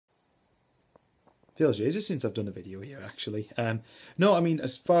Feels ages since I've done a video here, actually. No, I mean,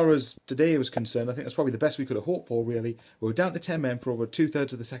 as far as today was concerned, I think that's probably the best we could have hoped for, really. We were down to 10 men for over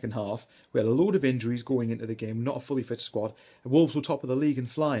 2/3 of the second half. We had a load of injuries going into the game, not a fully fit squad. Wolves were top of the league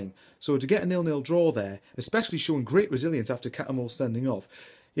and flying. So to get a 0-0 draw there, especially showing great resilience after Catamol sending off,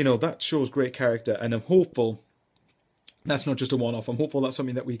 you know, that shows great character, and I'm hopeful that's not just a one-off. I'm hopeful that's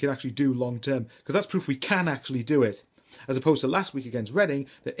something that we can actually do long-term, because that's proof we can actually do it. As opposed to last week against Reading,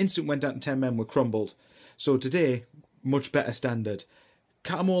 the instant went down to 10 men were crumbled. So today, much better standard.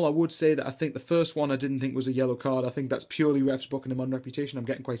 Catamol, I would say that I think the first one I didn't think was a yellow card. I think that's purely refs booking him on reputation. I'm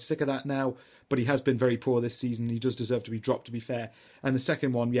getting quite sick of that now, but he has been very poor this season. He does deserve to be dropped, to be fair. And the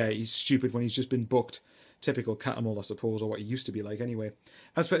second one, yeah, he's stupid when he's just been booked. Typical Catamol, I suppose, or what he used to be like anyway.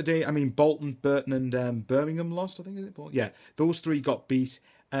 As for today, I mean, Bolton, Burton and Birmingham lost, I think, is it? Yeah, those three got beat.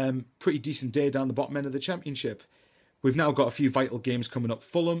 Pretty decent day down the bottom end of the Championship. We've now got a few vital games coming up.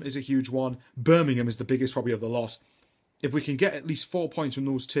 Fulham is a huge one. Birmingham is the biggest probably of the lot. If we can get at least 4 points from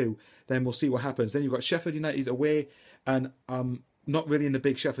those two, then we'll see what happens. Then you've got Sheffield United away, and not really in the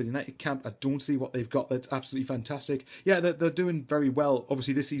big Sheffield United camp. I don't see what they've got that's absolutely fantastic. Yeah, they're doing very well,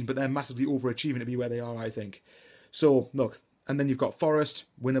 obviously, this season, but they're massively overachieving to be where they are, I think. So, look, and then you've got Forest,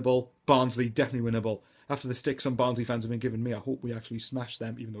 winnable. Barnsley, definitely winnable. After the stick some Barnsley fans have been giving me, I hope we actually smash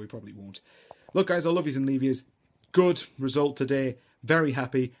them, even though we probably won't. Look, guys, I love yous and leave yous. Good result today. Very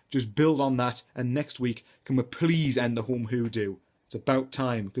happy. Just build on that. And next week, can we please end the home hoodoo? It's about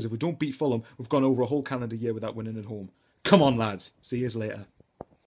time. Because if we don't beat Fulham, we've gone over a whole calendar year without winning at home. Come on, lads. See yous later.